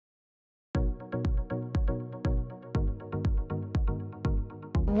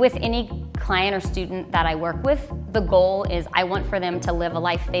With any client or student that I work with, the goal is I want for them to live a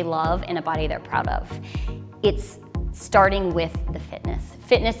life they love in a body they're proud of. It's starting with the fitness.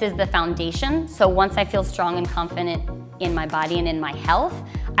 Fitness is the foundation, so once I feel strong and confident in my body and in my health,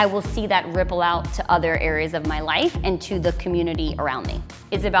 I will see that ripple out to other areas of my life and to the community around me.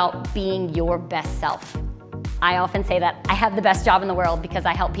 It's about being your best self. I often say that I have the best job in the world because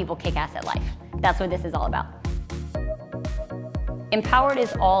I help people kick ass at life. That's what this is all about. Empowered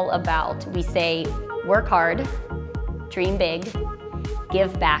is all about, we say, work hard, dream big,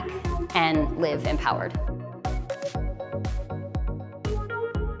 give back, and live empowered.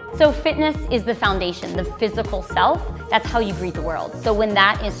 So fitness is the foundation, the physical self. That's how you greet the world. So when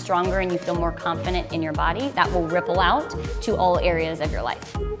that is stronger and you feel more confident in your body, that will ripple out to all areas of your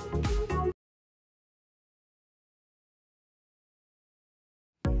life.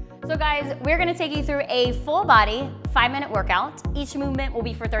 So guys, we're gonna take you through a full body 5-minute workout. Each movement will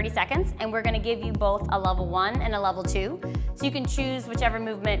be for 30 seconds, and we're gonna give you both a level 1 and a level 2. So you can choose whichever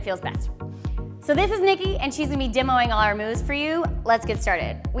movement feels best. So this is Nikki, and she's gonna be demoing all our moves for you. Let's get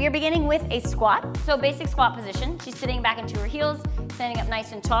started. We are beginning with a squat. So basic squat position. She's sitting back into her heels, standing up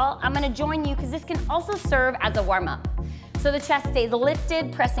nice and tall. I'm gonna join you because this can also serve as a warm-up. So the chest stays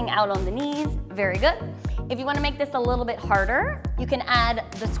lifted, pressing out on the knees. Very good. If you wanna make this a little bit harder, you can add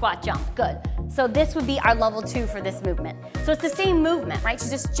the squat jump. Good. So this would be our level 2 for this movement. So it's the same movement, right?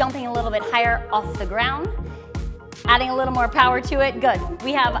 She's just jumping a little bit higher off the ground, adding a little more power to it. Good.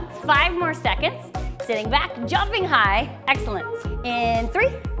 We have 5 more seconds. Sitting back, jumping high. Excellent. In 3,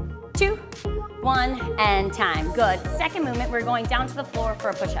 2, 1, and time. Good. Second movement, we're going down to the floor for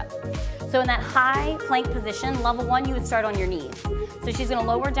a push-up. So in that high plank position, level 1, you would start on your knees. So she's gonna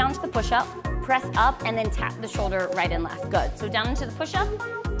lower down to the push-up, press up, and then tap the shoulder right and left. Good. So down into the push-up,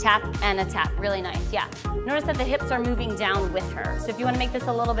 tap and a tap. Really nice, yeah. Notice that the hips are moving down with her. So if you wanna make this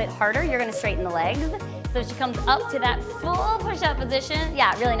a little bit harder, you're gonna straighten the legs. So she comes up to that full push-up position.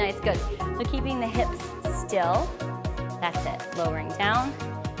 Yeah, really nice, good. So keeping the hips still. That's it. Lowering down,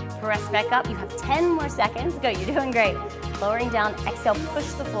 press back up. You have 10 more seconds. Good, you're doing great. Lowering down, exhale, push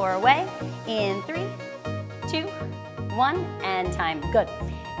the floor away. In 3, 2, 1, and time. Good.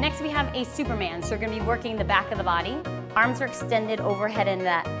 Next we have a Superman. So you're gonna be working the back of the body. Arms are extended overhead in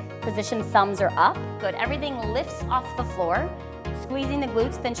that position, thumbs are up. Good, everything lifts off the floor. Squeezing the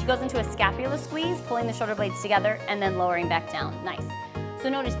glutes, then she goes into a scapula squeeze, pulling the shoulder blades together, and then lowering back down. Nice. So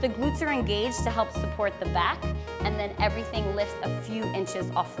notice the glutes are engaged to help support the back, and then everything lifts a few inches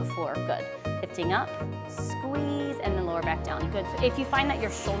off the floor. Good. Lifting up, squeeze, and then lower back down. Good. So if you find that your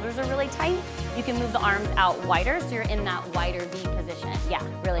shoulders are really tight, you can move the arms out wider, so you're in that wider V position. Yeah,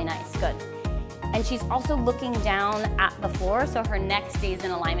 really nice. Good. And she's also looking down at the floor, so her neck stays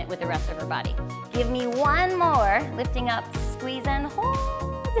in alignment with the rest of her body. Give me one more. Lifting up, squeeze and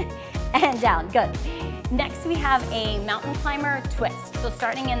hold, and down. Good. Next we have a mountain climber twist. So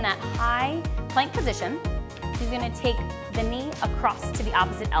starting in that high plank position, she's gonna take the knee across to the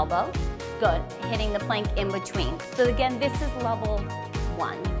opposite elbow. Good, hitting the plank in between. So again, this is level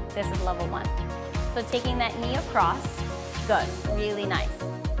 1. This is level 1. So taking that knee across, good, really nice.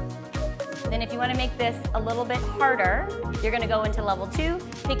 Then if you wanna make this a little bit harder, you're gonna go into level 2,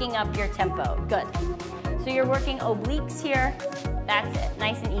 picking up your tempo. Good. So you're working obliques here. That's it,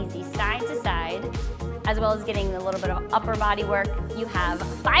 nice and easy, side to side, as well as getting a little bit of upper body work. You have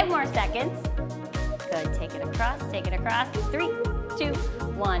 5 more seconds. Good, take it across, 3, 2,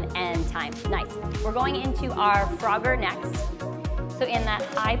 1, and time. Nice. We're going into our Frogger next. So in that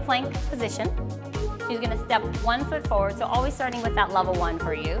high plank position, she's gonna step 1 foot forward, so always starting with that level 1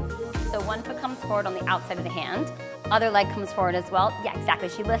 for you. So 1 foot comes forward on the outside of the hand. Other leg comes forward as well. Yeah, exactly.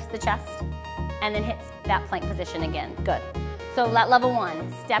 She lifts the chest and then hits that plank position again. Good. So that level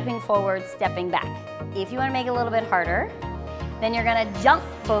 1, stepping forward, stepping back. If you want to make it a little bit harder, then you're going to jump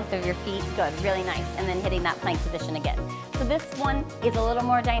both of your feet. Good, really nice. And then hitting that plank position again. So this one is a little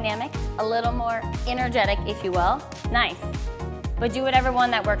more dynamic, a little more energetic, if you will. Nice. But do whatever one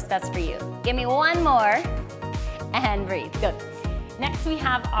that works best for you. Give me one more and breathe. Good. Next we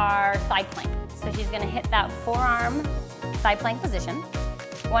have our side plank. So she's gonna hit that forearm side plank position.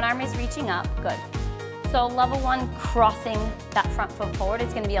 One arm is reaching up, good. So level 1, crossing that front foot forward,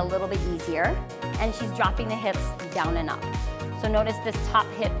 it's gonna be a little bit easier. And she's dropping the hips down and up. So notice this top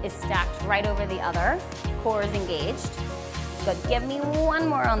hip is stacked right over the other. Core is engaged. Good, give me one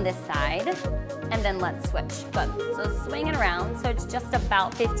more on this side. And then let's switch, good. So swing it around, so it's just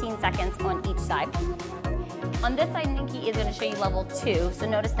about 15 seconds on each side. On this side, Nikki is gonna show you level 2. So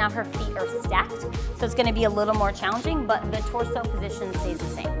notice now her feet are stacked. So it's gonna be a little more challenging, but the torso position stays the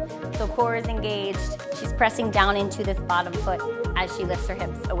same. So core is engaged. She's pressing down into this bottom foot as she lifts her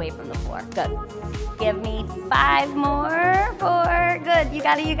hips away from the floor. Good. Give me 5 more, 4, good. You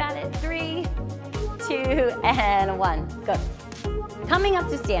got it, you got it. 3, 2, and 1, good. Coming up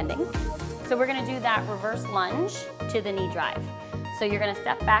to standing. So we're gonna do that reverse lunge to the knee drive. So you're gonna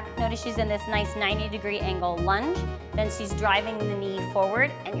step back. Notice she's in this nice 90-degree angle lunge. Then she's driving the knee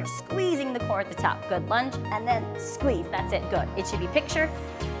forward and you're squeezing the core at the top. Good, lunge, and then squeeze, that's it, good. It should be picture,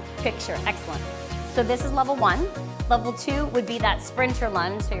 picture, excellent. So this is level 1. Level 2 would be that sprinter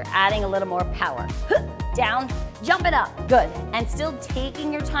lunge, so you're adding a little more power. Down, jump it up, good. And still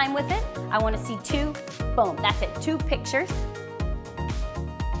taking your time with it. I wanna see 2, boom, that's it, 2 pictures.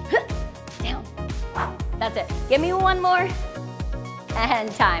 Down, that's it. Give me 1 more.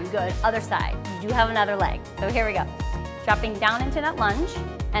 And time, good. Other side, you do have another leg. So here we go. Dropping down into that lunge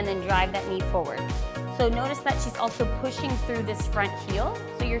and then drive that knee forward. So notice that she's also pushing through this front heel.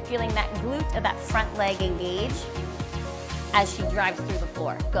 So you're feeling that glute of that front leg engage as she drives through the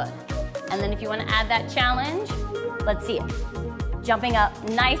floor, good. And then if you wanna add that challenge, let's see it. Jumping up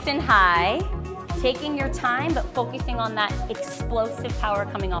nice and high, taking your time, but focusing on that explosive power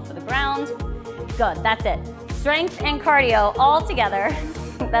coming off of the ground. Good, that's it. Strength and cardio all together.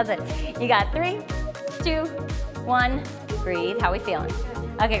 That's it. You got 3, 2, 1. Breathe. How are we feeling?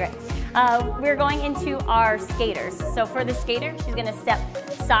 Okay, great. We're going into our skaters. So for the skater, she's gonna step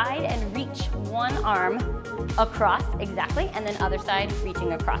side and reach one arm across, exactly, and then other side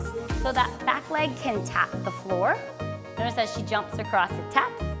reaching across. So that back leg can tap the floor. Notice as she jumps across, it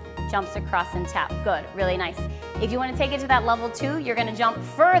taps, jumps across and tap. Good, really nice. If you wanna take it to that level 2, you're gonna jump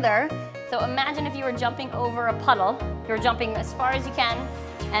further. So imagine if you were jumping over a puddle, you're jumping as far as you can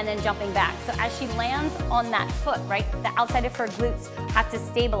and then jumping back. So as she lands on that foot, right, the outside of her glutes have to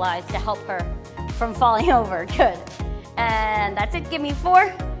stabilize to help her from falling over. Good. And that's it. Give me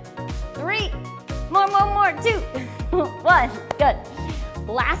 4, 3, more, 2, 1. Good.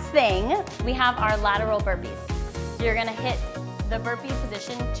 Last thing, we have our lateral burpees. So you're gonna hit the burpee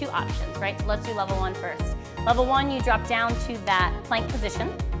position, 2 options, right? So let's do level 1 first. Level 1, you drop down to that plank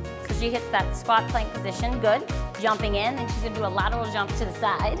position. So she hits that squat plank position, good. Jumping in, and she's gonna do a lateral jump to the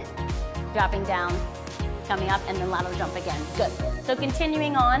side. Dropping down, coming up, and then lateral jump again, good. So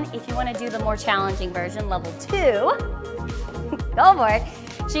continuing on, if you wanna do the more challenging version, level 2, go for it.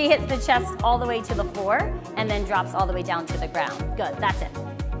 She hits the chest all the way to the floor, and then drops all the way down to the ground. Good, that's it.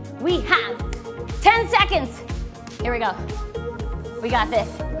 We have 10 seconds. Here we go. We got this.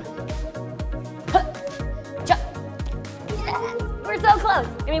 Jump. Yes. We're so close.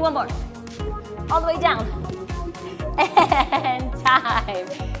 Give me 1 more. All the way down. And time.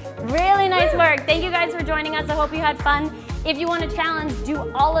 Really nice work. Thank you guys for joining us. I hope you had fun. If you want to challenge,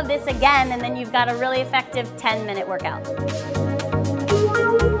 do all of this again, and then you've got a really effective 10-minute workout.